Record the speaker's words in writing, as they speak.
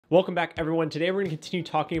Welcome back, everyone. Today we're going to continue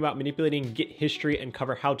talking about manipulating Git history and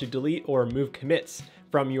cover how to delete or remove commits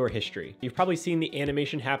from your history. You've probably seen the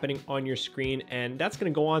animation happening on your screen, and that's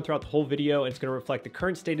going to go on throughout the whole video, and it's going to reflect the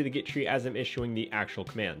current state of the Git tree as I'm issuing the actual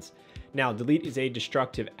commands. Now, delete is a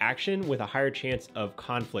destructive action with a higher chance of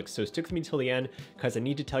conflicts, so stick with me till the end because I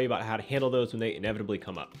need to tell you about how to handle those when they inevitably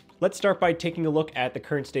come up. Let's start by taking a look at the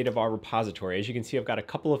current state of our repository. As you can see, I've got a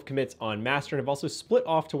couple of commits on master, and I've also split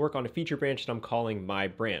off to work on a feature branch that I'm calling my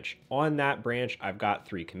branch. On that branch, I've got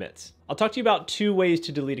 3 commits. I'll talk to you about 2 ways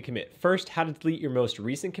to delete a commit. First, how to delete your most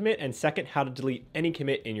recent commit, and second, how to delete any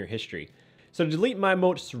commit in your history. So to delete my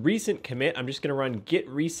most recent commit, I'm just going to run git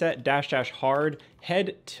reset --hard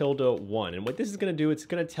head ~1. And what this is going to do, it's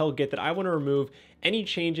going to tell Git that I want to remove any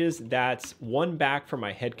changes that's one back from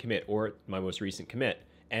my head commit or my most recent commit.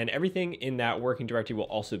 And everything in that working directory will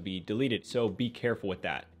also be deleted, so be careful with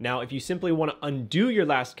that. Now, if you simply want to undo your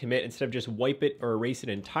last commit instead of just wipe it or erase it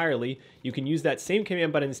entirely, you can use that same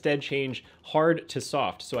command but instead change hard to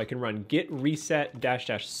soft. So I can run git reset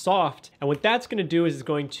 --soft, and what that's going to do is it's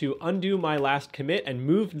going to undo my last commit and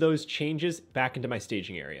move those changes back into my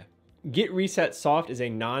staging area. Git reset soft is a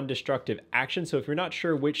non-destructive action, so if you're not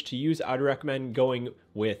sure which to use, I'd recommend going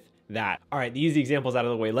with that. All right, the easy examples out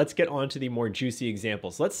of the way. Let's get on to the more juicy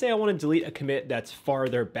examples. Let's say I want to delete a commit that's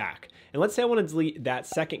farther back. And let's say I want to delete that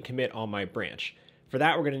second commit on my branch. For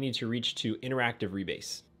that, we're going to need to reach to interactive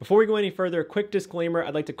rebase. Before we go any further, a quick disclaimer.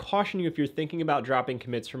 I'd like to caution you if you're thinking about dropping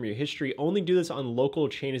commits from your history, only do this on local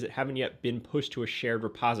changes that haven't yet been pushed to a shared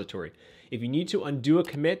repository. If you need to undo a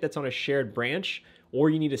commit that's on a shared branch, or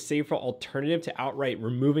you need a save file alternative to outright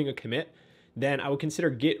removing a commit, then I would consider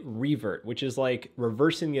git revert, which is like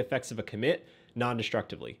reversing the effects of a commit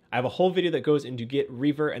non-destructively. I have a whole video that goes into git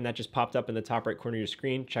revert, and that just popped up in the top right corner of your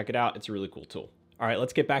screen. Check it out. It's a really cool tool. All right,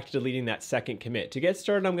 let's get back to deleting that second commit. To get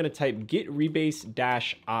started, I'm going to type git rebase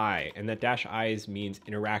 -i, and that -i means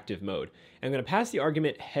interactive mode. And I'm going to pass the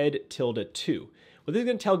argument head ~2. What this is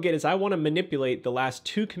going to tell Git is I want to manipulate the last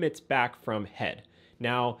 2 commits back from head.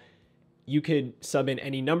 Now, you could sub in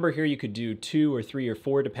any number here. You could do 2 or 3 or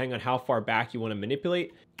 4, depending on how far back you want to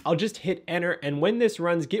manipulate. I'll just hit enter, and when this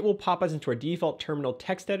runs, Git will pop us into our default terminal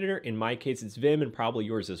text editor. In my case, it's Vim, and probably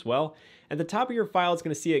yours as well. At the top of your file, it's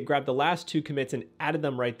going to see it grab the last 2 commits and added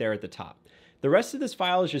them right there at the top. The rest of this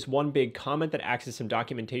file is just one big comment that acts as some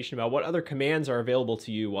documentation about what other commands are available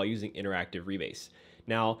to you while using interactive rebase.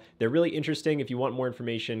 Now, they're really interesting. If you want more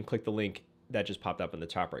information, click the link that just popped up in the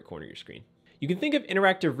top right corner of your screen. You can think of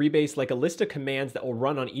interactive rebase like a list of commands that will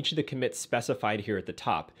run on each of the commits specified here at the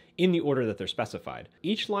top, in the order that they're specified.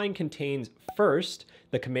 Each line contains first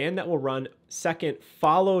the command that will run, second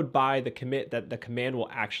followed by the commit that the command will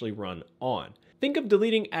actually run on. Think of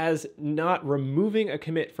deleting as not removing a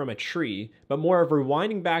commit from a tree, but more of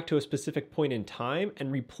rewinding back to a specific point in time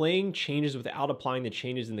and replaying changes without applying the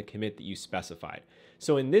changes in the commit that you specified.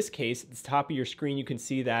 So in this case, at the top of your screen, you can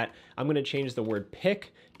see that I'm going to change the word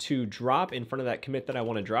pick to drop in front of that commit that I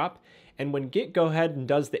want to drop. And when Git go ahead and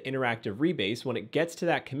does the interactive rebase, when it gets to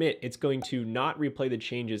that commit, it's going to not replay the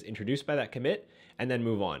changes introduced by that commit and then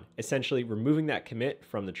move on, essentially removing that commit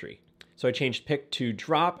from the tree. So I changed pick to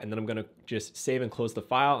drop, and then I'm going to just save and close the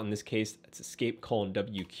file. In this case, it's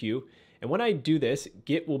escape:\wq. And when I do this,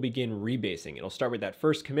 Git will begin rebasing. It'll start with that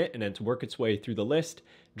first commit and then to work its way through the list,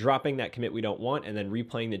 dropping that commit we don't want, and then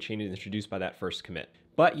replaying the changes introduced by that first commit.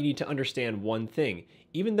 But you need to understand one thing.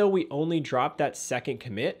 Even though we only dropped that second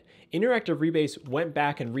commit, interactive rebase went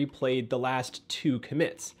back and replayed the last 2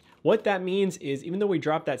 commits. What that means is even though we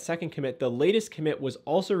dropped that second commit, the latest commit was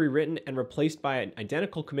also rewritten and replaced by an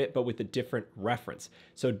identical commit but with a different reference.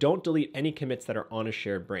 So don't delete any commits that are on a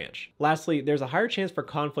shared branch. Lastly, there's a higher chance for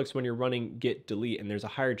conflicts when you're running git delete, and there's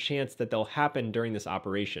a higher chance that they'll happen during this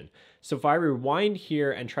operation. So if I rewind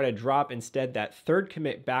here and try to drop instead that third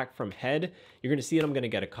commit back from head, you're going to see that I'm going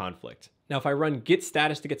to get a conflict. Now, if I run git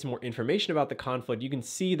status to get some more information about the conflict, you can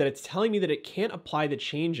see that it's telling me that it can't apply the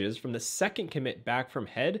changes from the second commit back from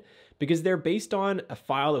head because they're based on a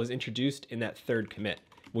file that was introduced in that third commit,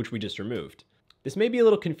 which we just removed. This may be a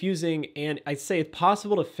little confusing, and I'd say it's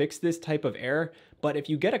possible to fix this type of error, but if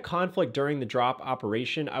you get a conflict during the drop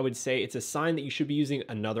operation, I would say it's a sign that you should be using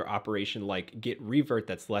another operation like git revert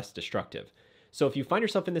that's less destructive. So if you find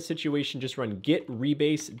yourself in this situation, just run git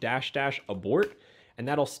rebase --abort, and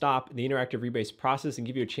that'll stop the interactive rebase process and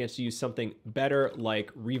give you a chance to use something better like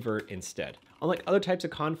revert instead. Unlike other types of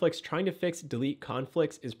conflicts, trying to fix delete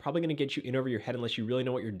conflicts is probably going to get you in over your head unless you really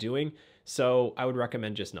know what you're doing, so I would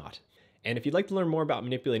recommend just not. And if you'd like to learn more about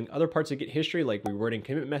manipulating other parts of Git history, like rewording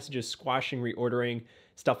commit messages, squashing, reordering,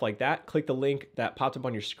 stuff like that, click the link that popped up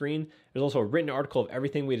on your screen. There's also a written article of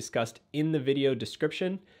everything we discussed in the video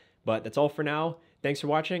description. But that's all for now. Thanks for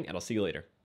watching, and I'll see you later.